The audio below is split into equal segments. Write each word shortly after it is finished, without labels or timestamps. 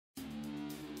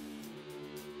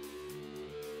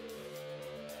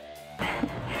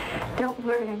Don't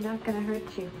worry, I'm not gonna hurt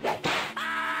you.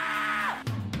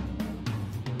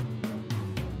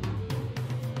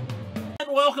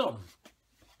 And welcome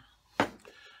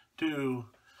to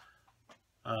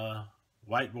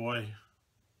white boy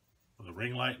with a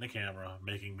ring light and a camera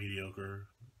making mediocre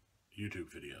YouTube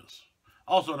videos.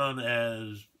 Also known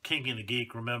as King and the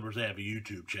Geek remembers they have a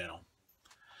YouTube channel.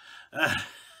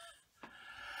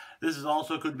 This is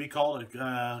also could be called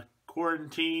a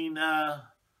quarantine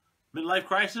midlife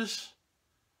crisis.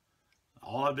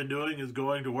 All I've been doing is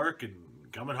going to work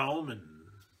and coming home and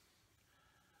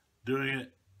doing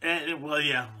it. And well,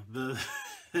 yeah,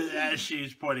 as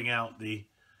she's pointing out,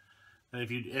 if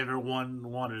you ever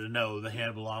wanted to know, the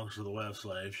hand belongs to the web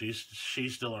slave.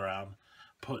 She's still around,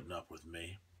 putting up with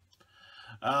me.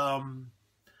 So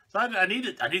I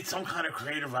need some kind of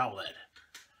creative outlet.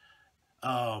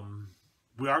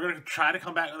 We are going to try to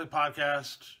come back with a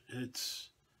podcast.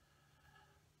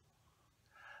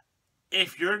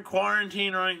 If you're in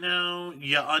quarantine right now,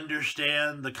 you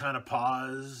understand the kind of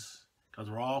pause, because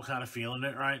we're all kind of feeling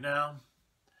it right now.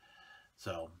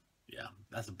 So, yeah,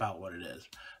 that's about what it is.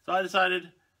 So I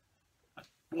decided,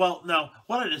 well, no,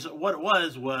 what it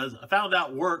was I found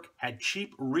out work had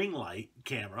cheap ring light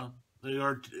camera,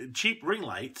 or cheap ring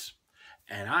lights,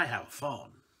 and I have a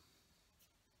phone.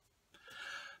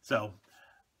 So,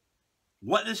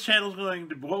 what this channel is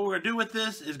what we're going to do with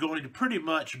this is going to pretty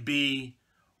much be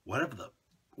whatever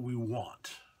we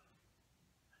want.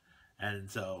 And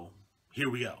so, here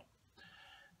we go.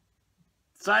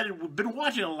 We've been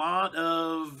watching a lot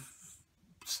of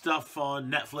stuff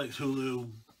on Netflix, Hulu,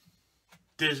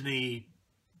 Disney,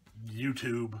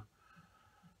 YouTube,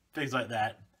 things like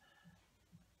that.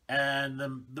 And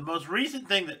the most recent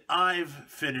thing that I've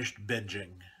finished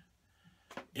binging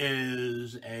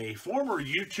is a former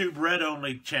YouTube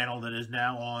Red-only channel that is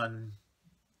now on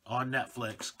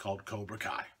Netflix called Cobra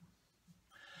Kai.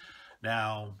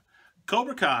 Now,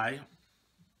 Cobra Kai,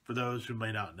 for those who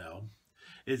may not know,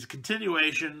 is a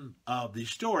continuation of the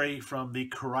story from the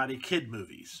Karate Kid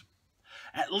movies.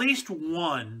 At least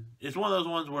one is one of those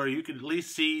ones where you can at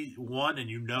least see one and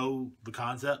you know the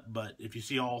concept, but if you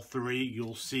see all three,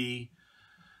 you'll see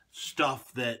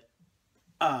stuff that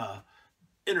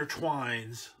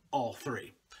intertwines all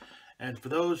three. And for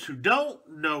those who don't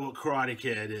know what Karate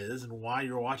Kid is and why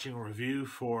you're watching a review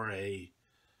for a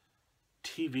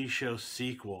TV show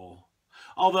sequel,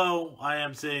 although I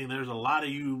am saying there's a lot of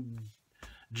you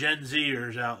Gen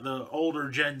Zers out, the older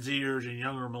Gen Zers and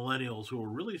younger millennials who are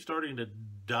really starting to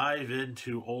dive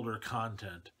into older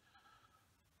content.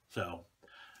 So,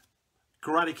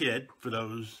 Karate Kid, for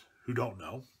those who don't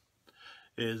know,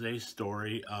 is a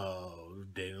story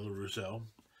of Daniel LaRusso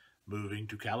moving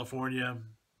to California,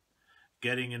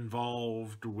 getting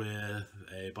involved with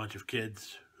a bunch of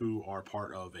kids who are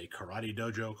part of a karate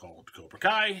dojo called Cobra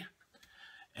Kai,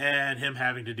 and him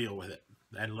having to deal with it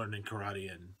and learning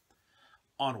karate and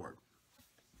onward.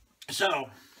 So,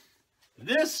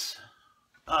 this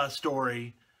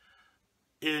story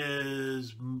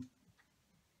is,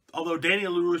 although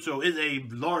Daniel LaRusso is a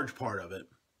large part of it,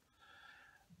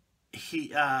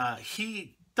 he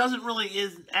doesn't really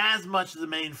is as much the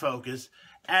main focus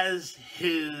as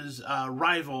his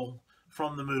rival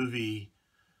from the movie,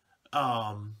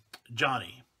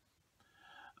 Johnny.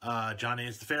 Johnny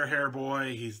is the fair hair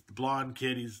boy. He's the blonde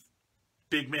kid. He's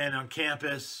big man on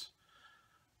campus.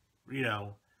 You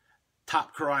know,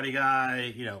 top karate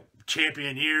guy. You know,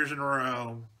 champion years in a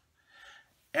row.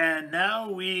 And now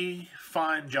we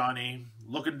find Johnny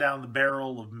looking down the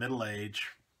barrel of middle age,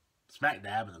 smack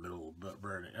dab in the middle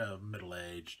of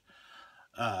middle-aged,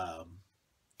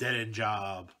 dead-end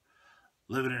job,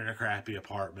 living in a crappy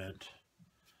apartment,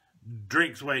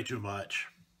 drinks way too much,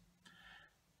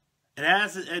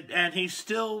 and he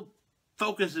still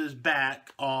focuses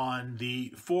back on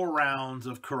the 4 rounds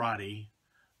of karate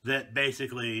that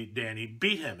basically Danny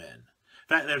beat him in. In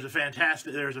fact, there's a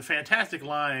fantastic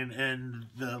line in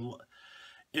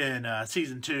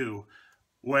season 2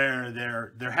 where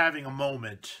they're having a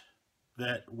moment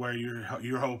where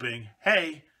you're hoping,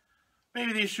 hey,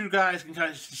 maybe these two guys can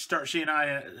kind of start seeing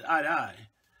eye to eye.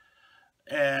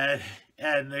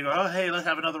 And they go, oh, hey, let's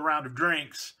have another round of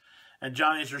drinks. And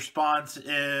Johnny's response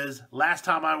is, last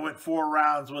time I went 4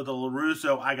 rounds with a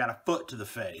LaRusso, I got a foot to the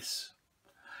face.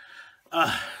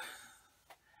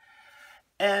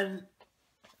 And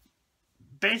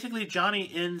basically,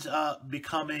 Johnny ends up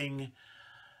becoming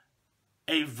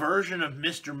a version of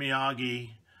Mr.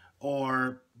 Miyagi,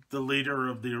 or the leader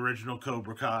of the original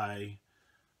Cobra Kai,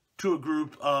 to a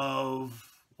group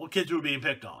of, well, kids who were being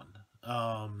picked on.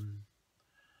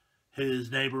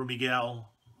 His neighbor,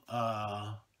 Miguel,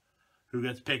 who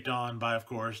gets picked on by, of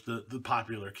course, the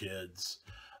popular kids.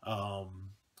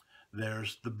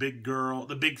 There's the big girl,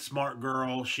 the big smart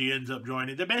girl. She ends up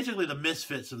joining. They're basically the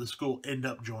misfits of the school end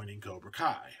up joining Cobra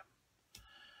Kai.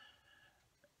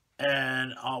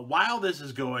 And while this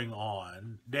is going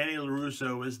on, Danny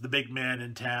LaRusso is the big man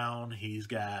in town. He's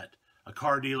got a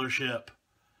car dealership,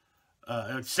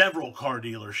 several car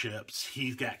dealerships.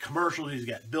 He's got commercials. He's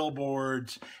got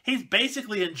billboards. He's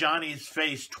basically in Johnny's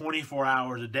face 24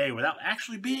 hours a day without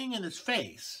actually being in his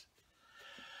face.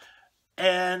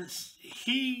 And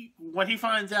when he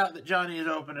finds out that Johnny is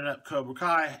opening up Cobra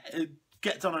Kai, it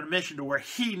gets on a mission to where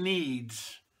he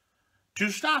needs to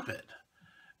stop it.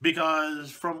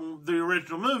 Because from the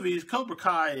original movies, Cobra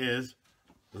Kai is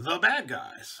the bad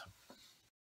guys.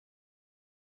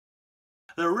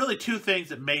 There are really two things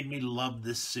that made me love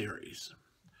this series.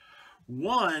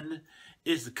 One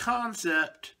is the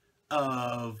concept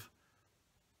of,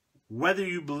 whether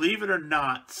you believe it or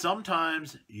not,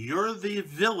 sometimes you're the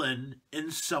villain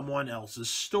in someone else's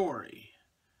story.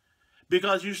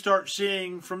 Because you start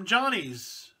seeing from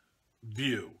Johnny's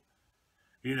view.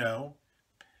 You know,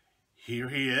 here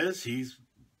he is, he's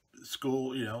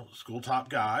school top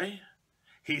guy.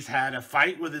 He's had a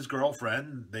fight with his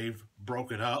girlfriend. They've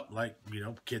broken up like,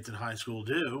 kids in high school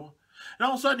do. And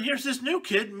all of a sudden, here's this new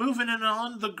kid moving in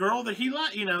on the girl that he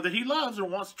loves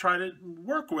and wants to try to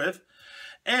work with.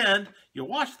 And you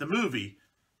watch the movie,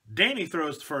 Danny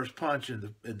throws the first punch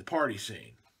in the party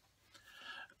scene.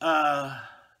 And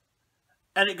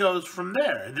it goes from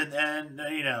there. And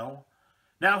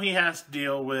now he has to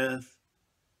deal with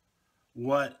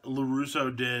what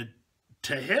LaRusso did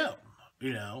to him,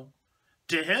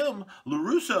 To him,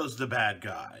 LaRusso's the bad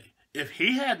guy. If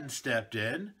he hadn't stepped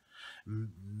in,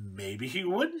 maybe he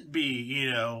wouldn't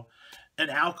be, an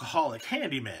alcoholic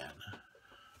handyman.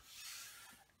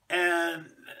 And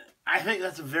I think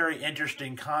that's a very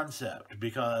interesting concept,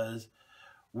 because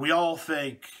we all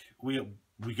think we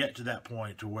get to that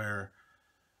point to where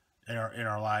in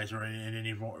our lives or in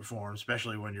any form,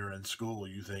 especially when you're in school,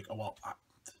 you think, oh, well,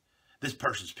 this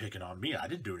person's picking on me. I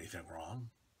didn't do anything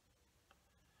wrong.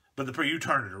 But you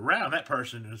turn it around, that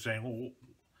person is saying, well,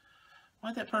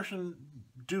 why'd that person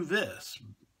do this?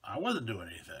 I wasn't doing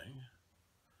anything.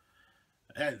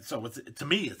 And so to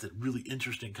me, it's a really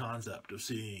interesting concept of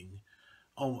seeing,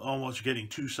 almost getting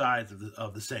two sides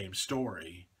of the same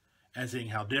story and seeing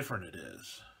how different it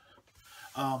is.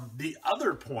 The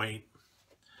other point,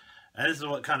 and this is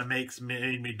what kind of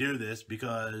made me do this,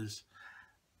 because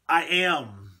I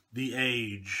am the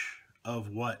age of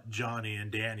what Johnny and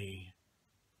Danny,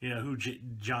 who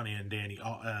Johnny and Danny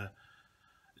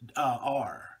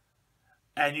are.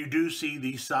 And you do see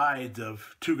these sides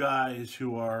of two guys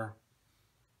who are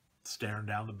staring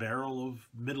down the barrel of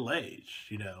middle age,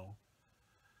 the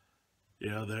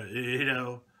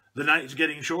night's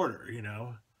getting shorter,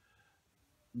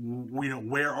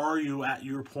 where are you at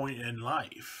your point in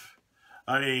life?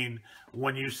 I mean,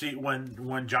 when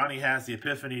Johnny has the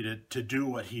epiphany to do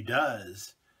what he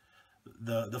does,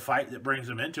 the fight that brings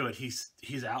him into it,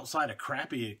 he's outside a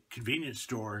crappy convenience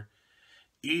store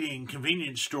eating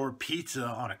convenience store pizza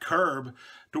on a curb,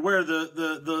 to where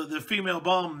the female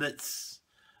bum that's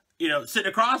sitting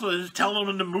across with him is telling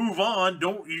him to move on.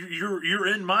 You're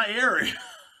in my area.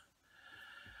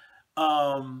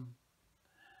 And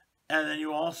then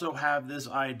you also have this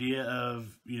idea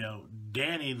of,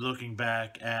 Danny looking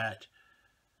back at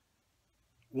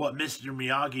what Mr.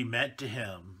 Miyagi meant to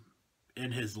him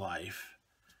in his life,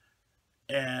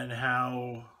 and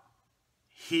how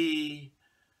he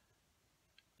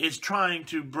is trying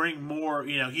to bring more,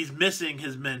 he's missing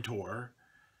his mentor.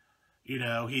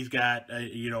 He's got,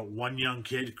 one young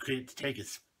kid to take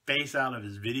his face out of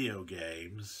his video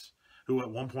games, who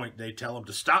at one point they tell him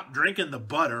to stop drinking the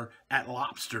butter at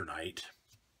lobster night.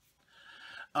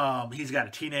 He's got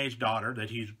a teenage daughter that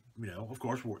he's, of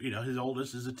course, his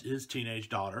oldest is his teenage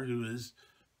daughter, who is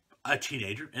a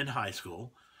teenager in high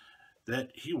school,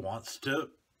 that he wants to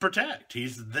protect.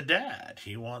 He's the dad.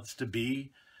 He wants to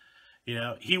be,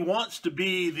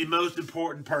 the most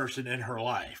important person in her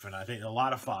life. And I think a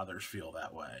lot of fathers feel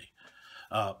that way.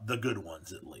 The good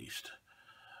ones, at least.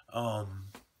 And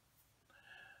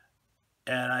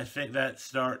I think that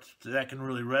can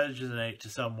really resonate to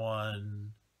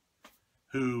someone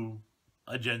who,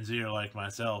 a Gen Zer like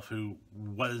myself, who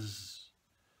was,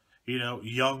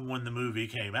 young when the movie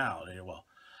came out. And, well,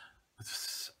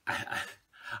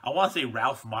 I want to say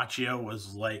Ralph Macchio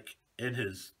was like in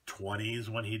his 20s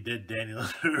when he did Danny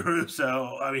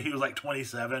LaRusso. I mean, he was like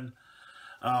 27,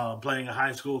 playing a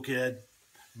high school kid.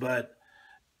 But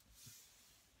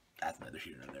that's neither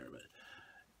here nor there. But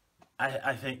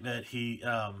I think that he,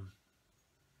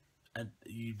 and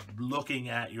you looking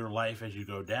at your life as you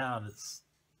go down, it's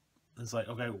like,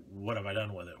 okay, what have I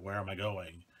done with it? Where am I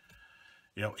going?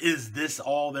 You know, is this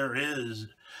all there is?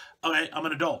 Okay, I'm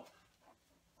an adult.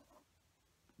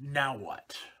 Now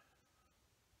what?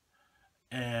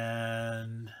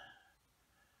 And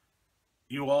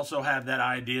you also have that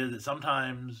idea that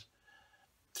sometimes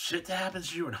shit that happens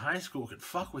to you in high school can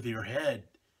fuck with your head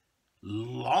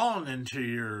long into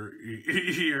your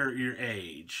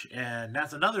age. And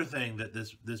that's another thing that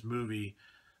this movie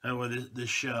or this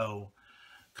show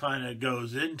kind of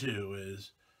goes into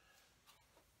is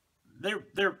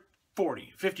they're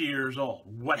 40, 50 years old.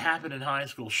 What happened in high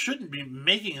school shouldn't be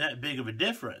making that big of a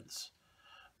difference.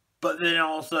 But then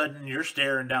all of a sudden you're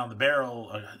staring down the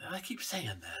barrel. I keep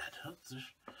saying that.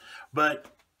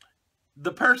 But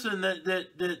the person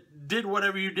that did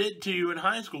whatever you did to you in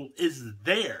high school is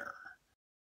there.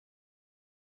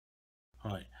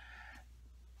 Right.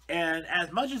 And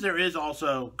as much as there is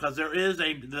also, because there is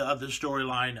the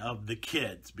storyline of the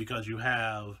kids, because you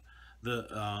have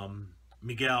the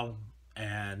Miguel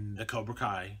and the Cobra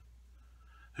Kai,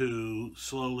 who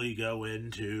slowly go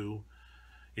into,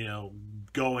 you know,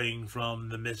 going from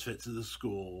the misfits of the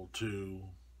school to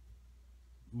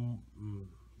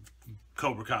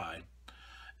Cobra Kai.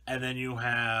 And then you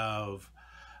have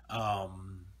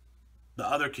the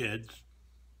other kids,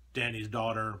 Danny's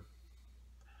daughter,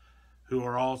 who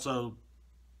are also,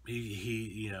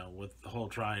 he you know, with the whole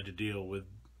trying to deal with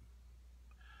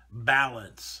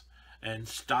balance and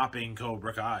stopping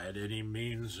Cobra Kai at any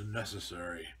means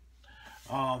necessary.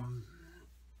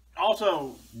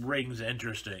 Also rings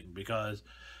interesting because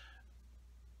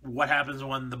what happens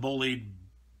when the bullied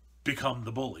become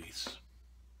the bullies?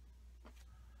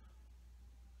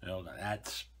 You know,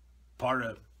 that's part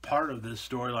of this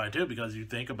storyline too, because you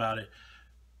think about it,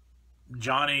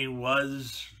 Johnny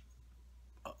was,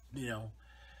 you know,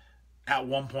 at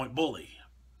one point bully.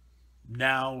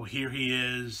 Now here he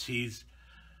is, he's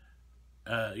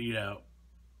you know,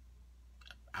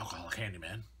 alcoholic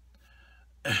handyman.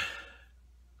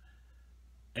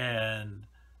 And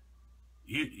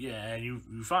you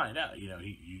find out, you know,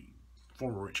 he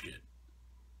former rich kid.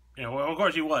 You know, well, of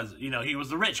course he was. You know, he was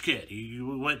the rich kid. He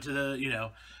went to the, you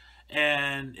know,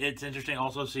 and it's interesting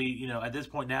also see, you know, at this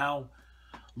point now,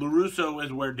 LaRusso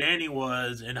is where Danny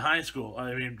was in high school.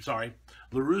 I mean, sorry,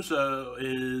 LaRusso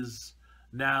is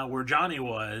now where Johnny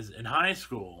was in high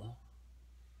school.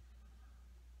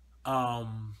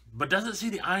 But doesn't see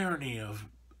the irony of,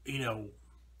 you know,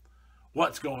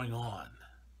 what's going on.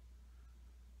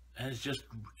 And it's just,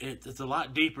 it's a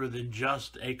lot deeper than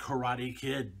just a Karate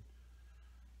Kid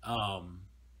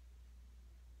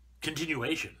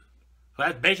continuation. So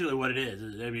that's basically what it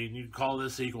is. I mean, you call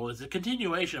this a sequel. It's a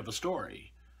continuation of a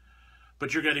story,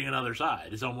 but you're getting another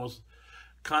side. It's almost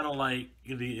kind of like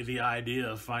the idea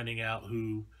of finding out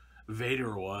who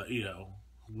Vader was, you know,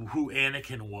 who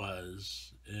Anakin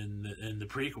was in the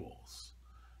prequels,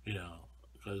 you know,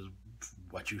 because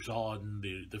what you saw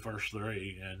in the first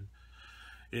three, and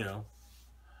you know,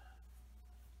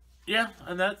 yeah,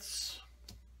 and that's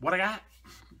what I got.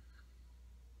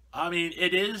 I mean,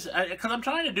 it is, because I'm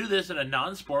trying to do this in a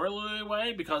non-spoilery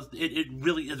way, because it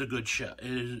really is a good show.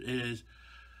 It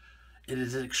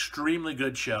is an extremely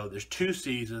good show. There's 2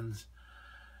 seasons.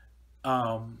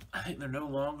 I think they're no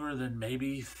longer than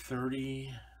maybe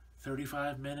 30,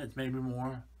 35 minutes, maybe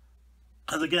more.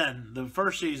 Because again, the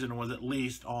first season was at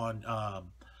least on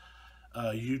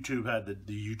YouTube, had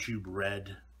the YouTube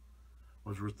Red,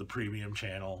 was with the premium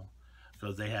channel,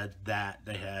 because they had that.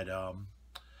 They had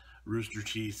Rooster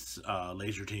Teeth's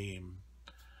Laser Team,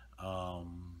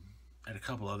 and a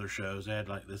couple other shows. They had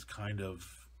like this kind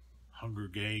of Hunger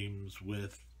Games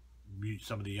with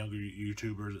some of the younger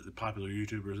YouTubers, the popular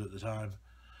YouTubers at the time,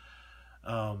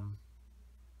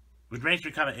 which makes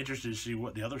me kind of interested to see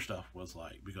what the other stuff was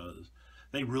like, because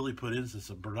they really put into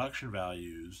some production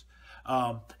values.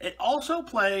 It also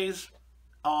plays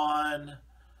on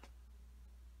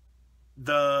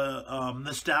the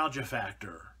nostalgia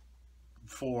factor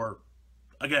for,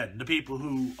 again, the people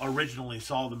who originally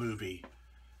saw the movie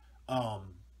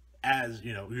as,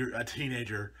 you know, you're a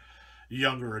teenager,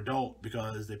 younger adult,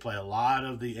 because they play a lot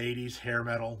of the 80s hair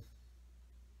metal,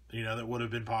 you know, that would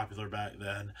have been popular back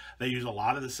then. They use a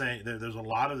lot of the same, there's a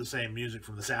lot of the same music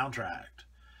from the soundtrack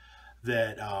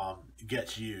that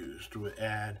gets used,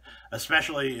 and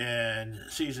especially in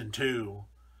season 2,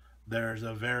 there's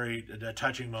a very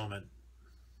touching moment,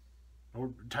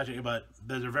 or touching, but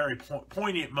there's a very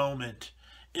poignant moment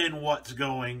in what's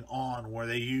going on, where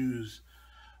they use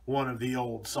one of the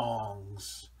old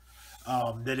songs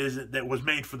that was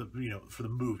made for the, you know, for the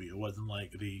movie. It wasn't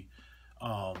like the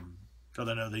Because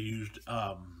I know they used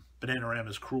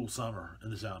Bananarama's Cruel Summer in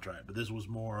the soundtrack, but this was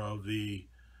more of the,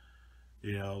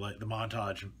 like the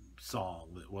montage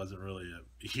song that wasn't really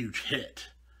a huge hit,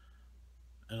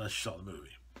 unless you saw the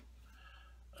movie.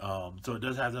 So it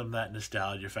does have some of that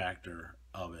nostalgia factor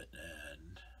of it,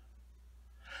 and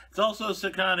it's also so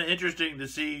kind of interesting to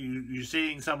see you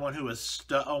seeing someone who is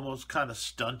almost kind of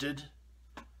stunted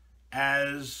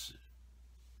as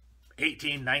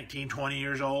 18, 19, 20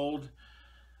 years old,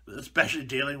 especially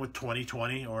dealing with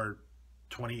 2020 or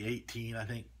 2018, I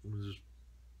think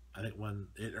when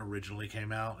it originally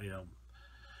came out,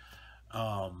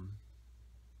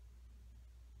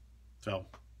 so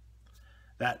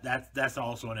that's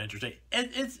also an interesting.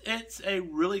 It's a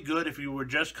really good if you were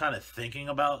just kind of thinking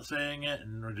about saying it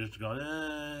and we're just going,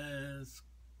 it's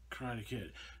Karate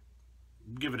Kid.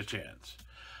 Give it a chance.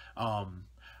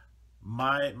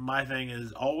 My thing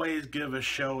is always give a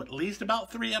show at least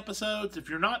about 3 episodes. If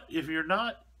you're not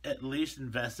at least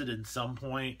invested in some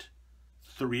point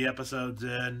 3 episodes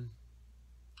in,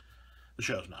 the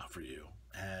show's not for you.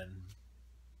 And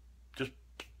just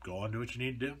go on, do what you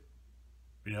need to do.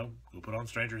 Go put on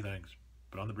Stranger Things.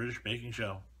 Put on the British Baking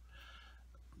Show.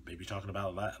 Maybe talking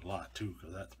about that a lot too,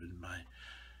 because that's been my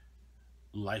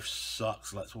life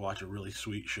sucks. Let's watch a really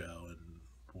sweet show and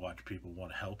watch people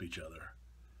want to help each other.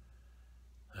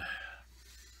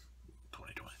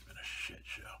 2020's been a shit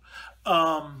show.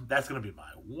 That's going to be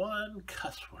my one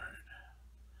cuss word.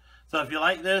 So if you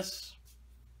like this,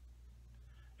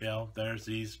 there's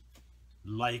these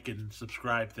like and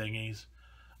subscribe thingies.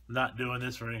 I'm not doing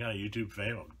this for any kind of YouTube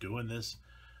fame. I'm doing this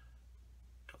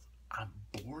because I'm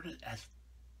bored as...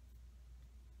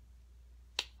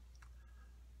 You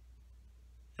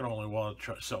can only want to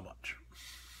try so much.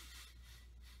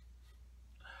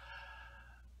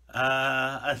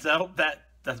 So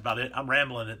that's about it. I'm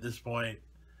rambling at this point.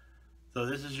 So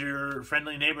this is your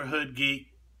friendly neighborhood geek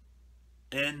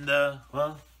in the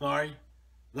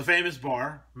famous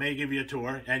bar. May give you a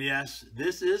tour. And yes,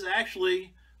 this is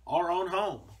actually our own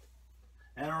home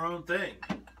and our own thing.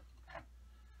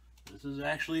 This is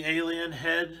actually Alien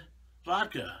Head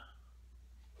vodka.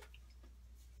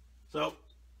 So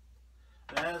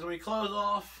as we close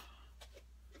off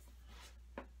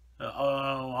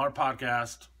our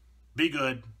podcast, be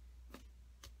good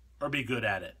or be good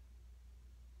at it.